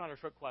 That's not a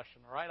trick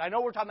question, all right? I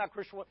know we're talking about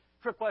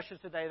trick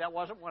questions today. That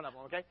wasn't one of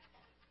them, okay?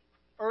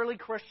 Early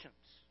Christians.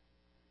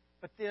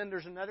 But then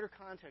there's another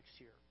context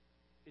here.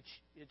 It's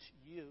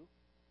you,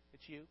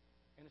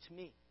 and it's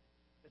me.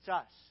 It's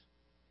us.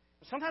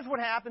 Sometimes what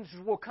happens is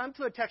we'll come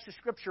to a text of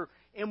Scripture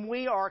and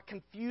we are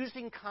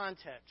confusing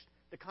context.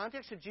 the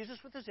context of Jesus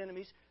with his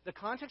enemies, the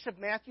context of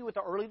Matthew with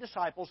the early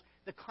disciples,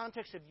 the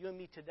context of you and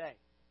me today.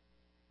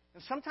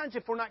 And sometimes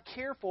if we're not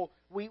careful,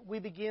 we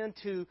begin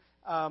to,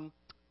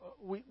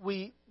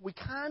 we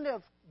kind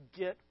of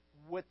get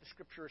what the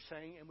Scripture is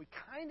saying, and we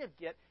kind of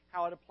get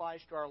how it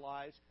applies to our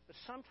lives, but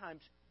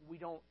sometimes we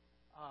don't,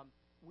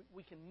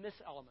 we can miss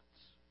elements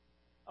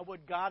of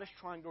what God is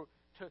trying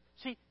to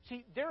see,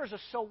 there is a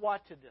so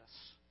what to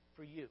this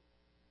for you.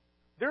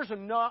 There's a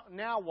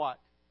now what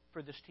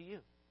for this to you.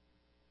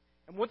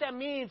 And what that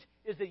means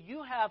is that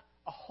you have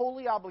a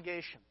holy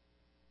obligation.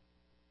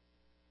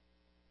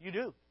 You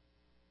do.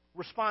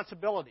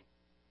 Responsibility.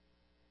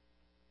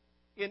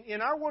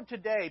 In our world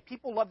today,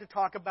 people love to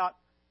talk about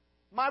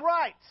my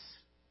rights.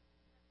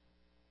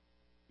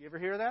 You ever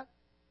hear that?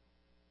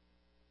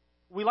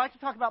 We like to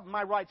talk about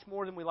my rights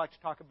more than we like to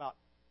talk about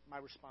my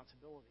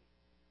responsibility.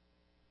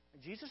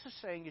 And Jesus is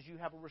saying is you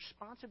have a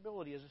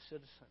responsibility as a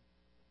citizen.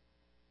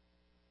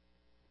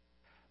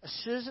 A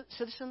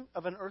citizen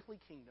of an earthly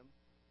kingdom,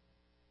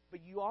 but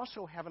you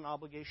also have an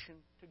obligation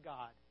to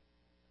God,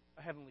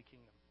 a heavenly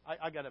kingdom.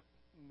 I got to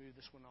move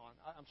this one on.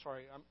 I'm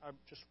sorry. I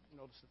just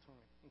noticed the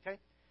time. Okay?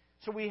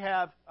 So we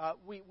have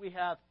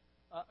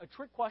a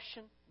trick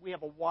question. We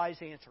have a wise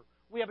answer.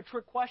 We have a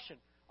trick question.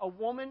 A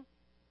woman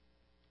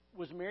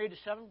was married to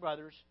 7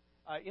 brothers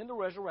in the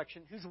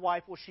resurrection. Whose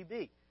wife will she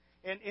be?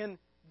 And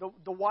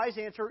the wise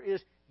answer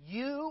is,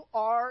 you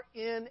are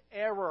in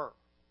error.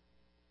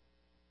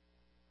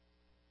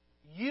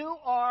 You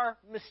are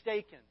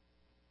mistaken.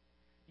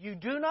 You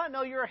do not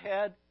know your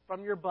head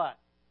from your butt.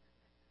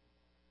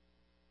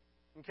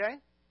 Okay?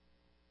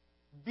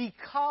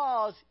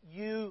 Because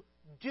you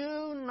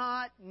do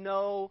not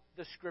know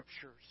the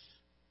Scriptures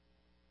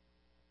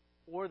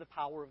or the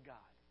power of God.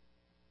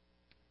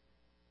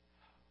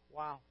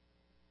 Wow.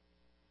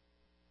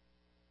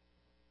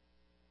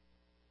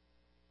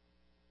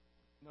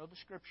 Know the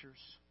Scriptures.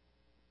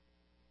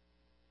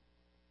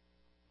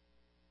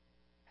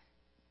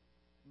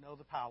 Know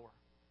the power.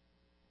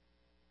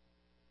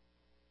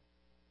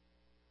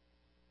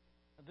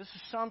 Now, this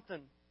is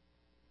something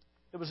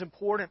that was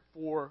important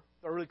for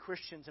the early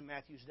Christians in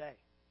Matthew's day.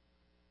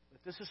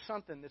 But this is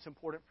something that's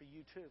important for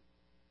you too.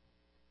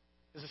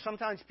 Because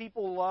sometimes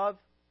people love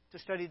to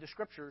study the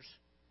Scriptures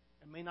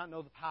and may not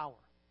know the power.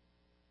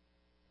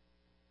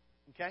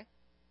 Okay?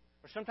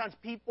 Or sometimes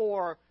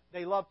people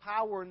they love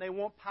power and they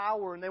want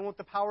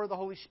the power of the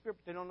Holy Spirit,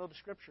 but they don't know the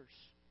Scriptures.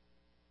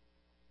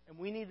 And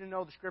we need to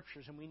know the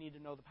Scriptures and we need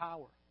to know the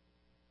power.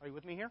 Are you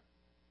with me here?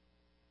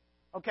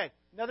 Okay,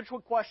 another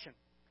trick question.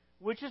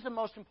 Which is the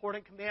most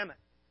important commandment?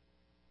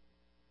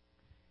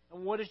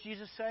 And what does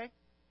Jesus say?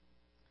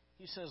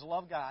 He says,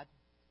 love God.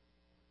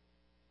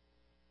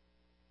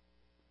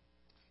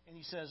 And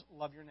he says,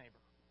 love your neighbor.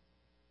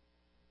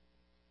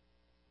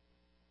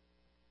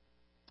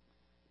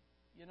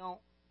 You know,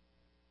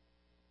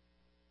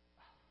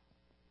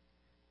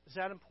 is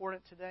that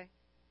important today?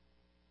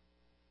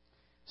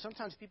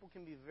 Sometimes people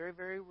can be very,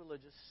 very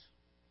religious,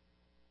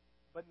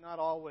 but not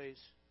always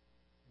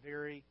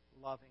very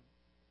loving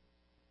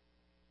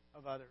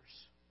of others.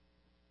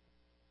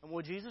 And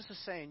what Jesus is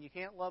saying, you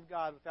can't love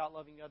God without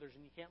loving others,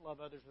 and you can't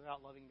love others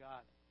without loving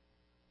God.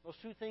 Those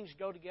two things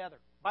go together.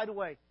 By the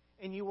way,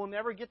 and you will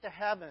never get to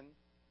heaven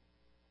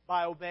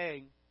by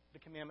obeying the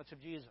commandments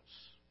of Jesus.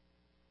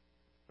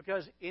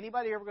 Because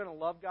anybody ever going to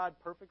love God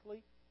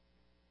perfectly?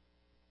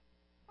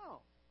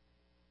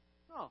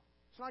 No,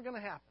 it's not going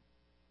to happen.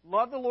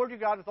 Love the Lord your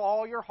God with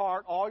all your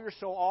heart, all your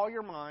soul, all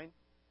your mind.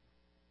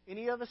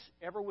 Any of us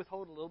ever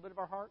withhold a little bit of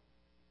our heart?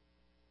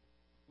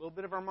 A little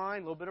bit of our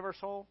mind? A little bit of our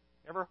soul?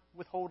 Ever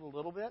withhold a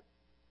little bit?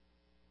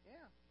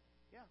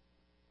 Yeah.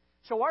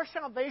 So our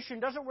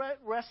salvation doesn't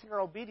rest in our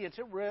obedience.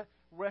 It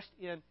rests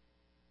in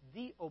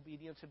the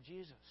obedience of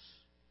Jesus,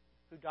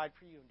 who died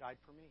for you and died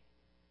for me.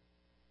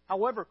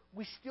 However,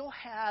 we still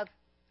have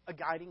a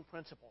guiding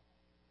principle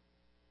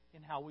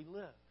in how we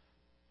live.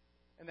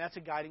 And that's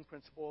a guiding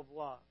principle of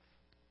love.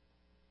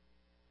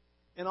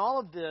 In all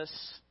of this,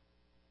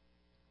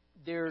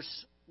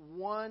 there's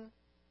one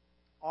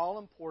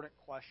all-important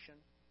question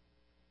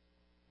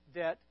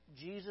that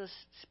Jesus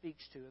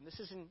speaks to. And this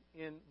is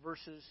in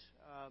verses,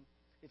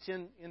 it's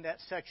in that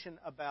section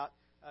about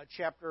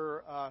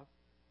chapter,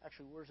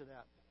 actually, where's it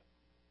at?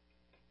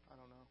 I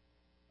don't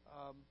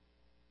know.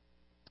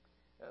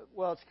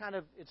 Well,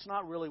 it's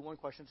not really one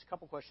question, it's a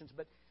couple questions.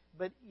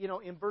 But you know,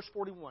 in verse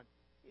 41,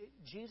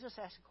 Jesus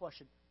asks a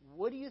question,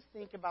 what do you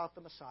think about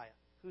the Messiah?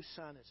 Whose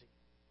son is he?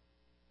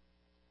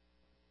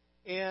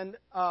 And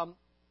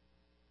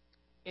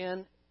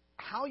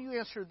how you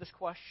answer this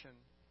question.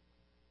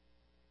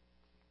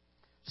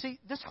 See,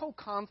 this whole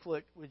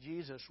conflict with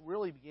Jesus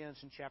really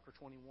begins in chapter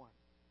 21.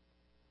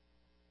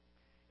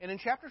 And in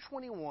chapter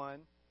 21,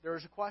 there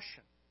is a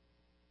question.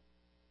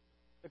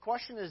 The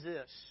question is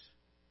this: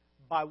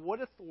 by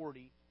what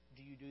authority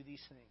do you do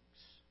these things?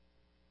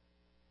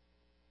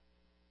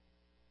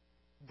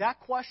 That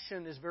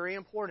question is very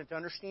important to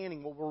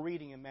understanding what we're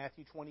reading in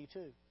Matthew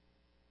 22.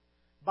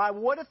 By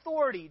what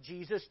authority,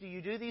 Jesus, do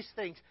you do these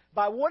things?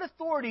 By what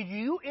authority do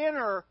you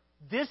enter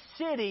this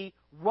city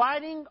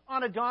riding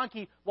on a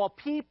donkey while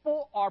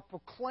people are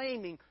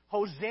proclaiming,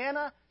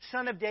 Hosanna,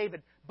 Son of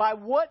David. By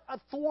what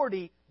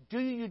authority do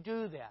you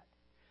do that?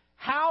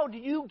 How do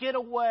you get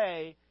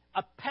away,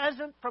 a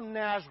peasant from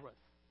Nazareth,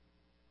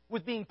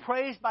 with being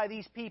praised by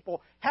these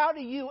people? How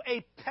do you,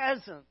 a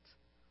peasant,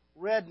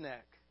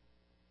 redneck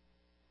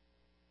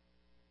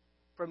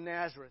from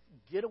Nazareth,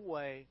 get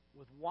away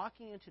with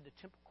walking into the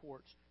temple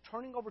courts,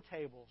 turning over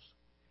tables,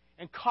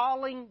 and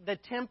calling the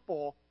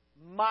temple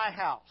my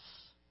house?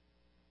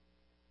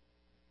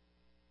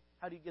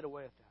 How do you get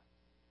away with that?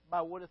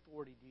 By what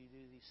authority do you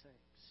do these things?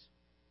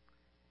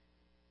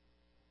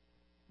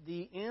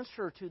 The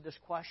answer to this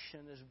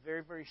question is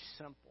very, very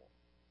simple.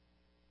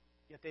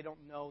 Yet they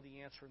don't know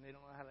the answer and they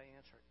don't know how to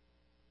answer it.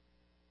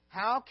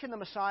 How can the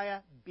Messiah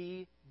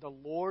be the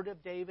Lord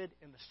of David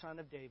and the Son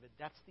of David?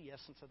 That's the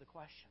essence of the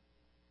question.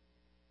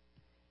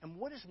 And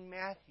what has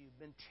Matthew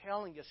been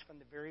telling us from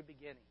the very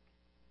beginning?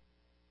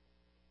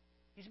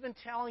 He's been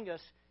telling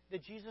us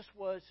that Jesus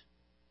was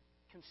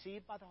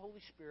conceived by the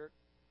Holy Spirit,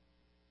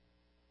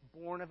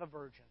 born of a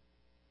virgin.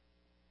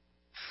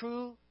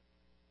 True,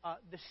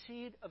 the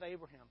seed of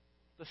Abraham,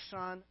 the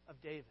son of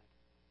David.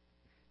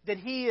 That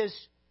he is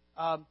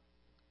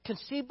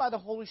conceived by the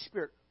Holy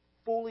Spirit,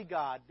 fully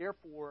God,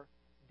 therefore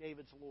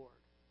David's Lord.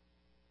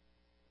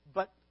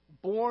 But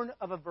born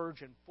of a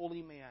virgin,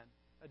 fully man,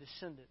 a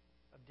descendant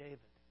of David.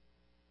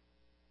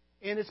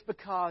 And it's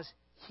because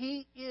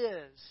he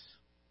is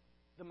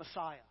the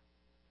Messiah,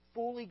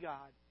 fully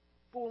God,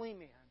 fully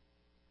man,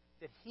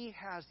 that he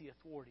has the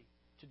authority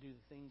to do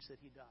the things that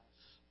he does.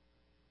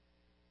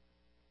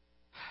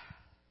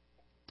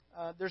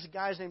 There's a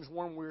guy, his name is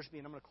Warren Wiersbe,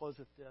 and I'm going to close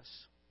with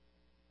this.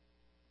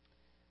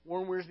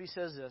 Warren Wiersbe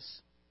says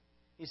this.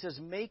 He says,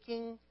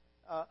 making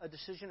a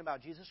decision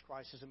about Jesus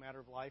Christ is a matter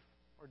of life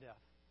or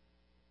death.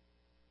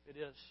 It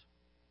is.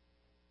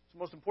 It's the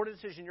most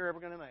important decision you're ever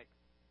going to make.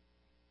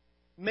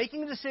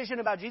 Making a decision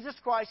about Jesus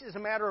Christ is a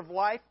matter of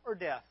life or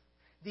death.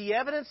 The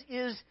evidence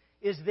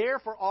is there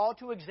for all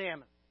to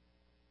examine.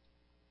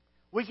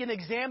 We can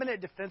examine it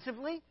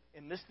defensively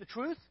and miss the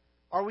truth,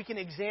 or we can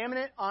examine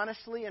it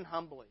honestly and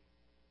humbly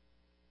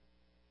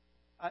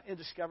and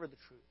discover the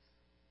truth.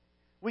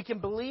 We can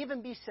believe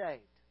and be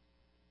saved.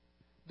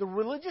 The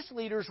religious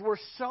leaders were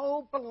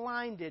so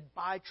blinded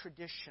by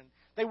tradition.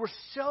 They were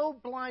so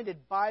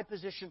blinded by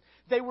position.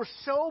 They were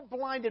so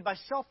blinded by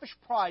selfish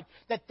pride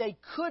that they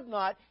could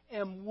not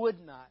and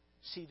would not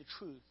see the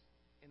truth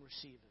and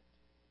receive it.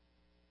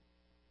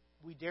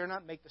 We dare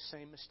not make the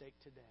same mistake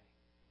today.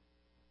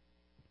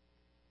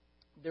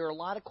 There are a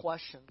lot of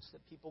questions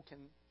that people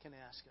can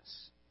ask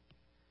us.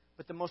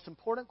 But the most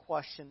important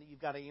question that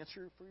you've got to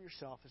answer for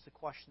yourself is the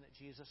question that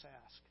Jesus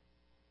asked.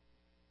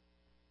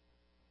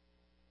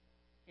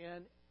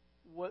 And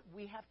what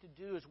we have to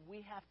do is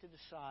we have to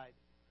decide,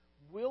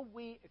 will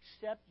we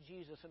accept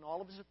Jesus in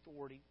all of his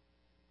authority,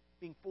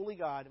 being fully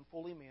God and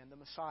fully man, the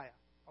Messiah,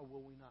 or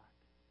will we not?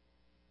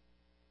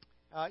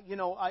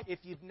 If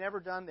you've never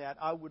done that,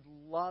 I would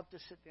love to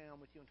sit down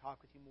with you and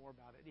talk with you more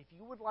about it. If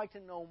you would like to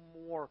know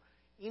more,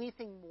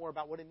 anything more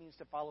about what it means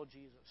to follow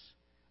Jesus,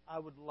 I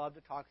would love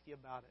to talk with you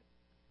about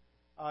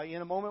it.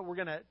 In a moment, we're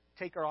going to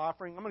take our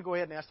offering. I'm going to go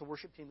ahead and ask the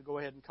worship team to go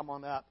ahead and come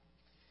on up.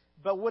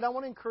 But what I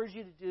want to encourage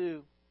you to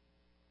do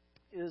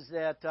is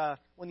that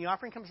when the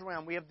offering comes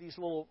around, we have these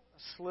little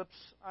slips,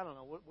 I don't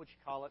know what you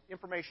call it,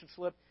 information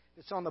slip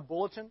that's on the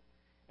bulletin.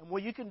 And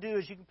what you can do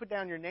is you can put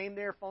down your name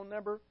there, phone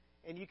number,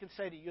 and you can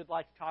say that you'd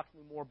like to talk to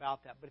me more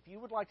about that. But if you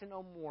would like to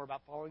know more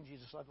about following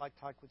Jesus, I'd like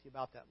to talk with you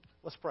about that.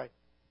 Let's pray.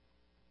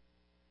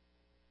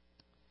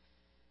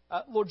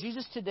 Lord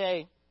Jesus,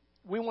 today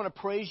we want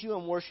to praise you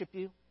and worship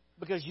you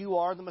because you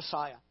are the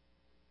Messiah.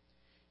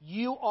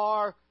 You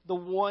are the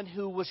one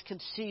who was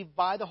conceived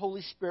by the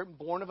Holy Spirit and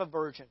born of a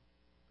virgin.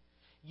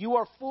 You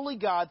are fully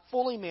God,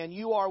 fully man.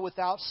 You are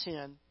without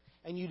sin.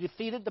 And you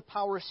defeated the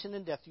power of sin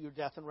and death through your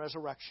death and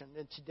resurrection.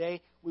 And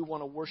today we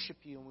want to worship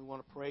you and we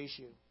want to praise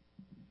you.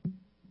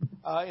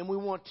 And we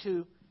want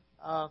to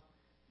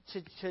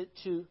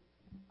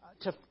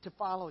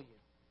follow you.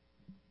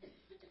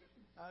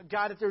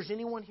 God, if there's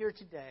anyone here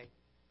today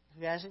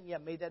who hasn't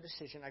yet made that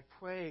decision, I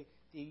pray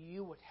that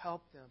you would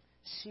help them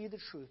see the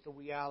truth, the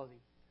reality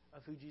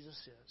of who Jesus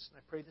is. And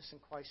I pray this in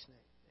Christ's name.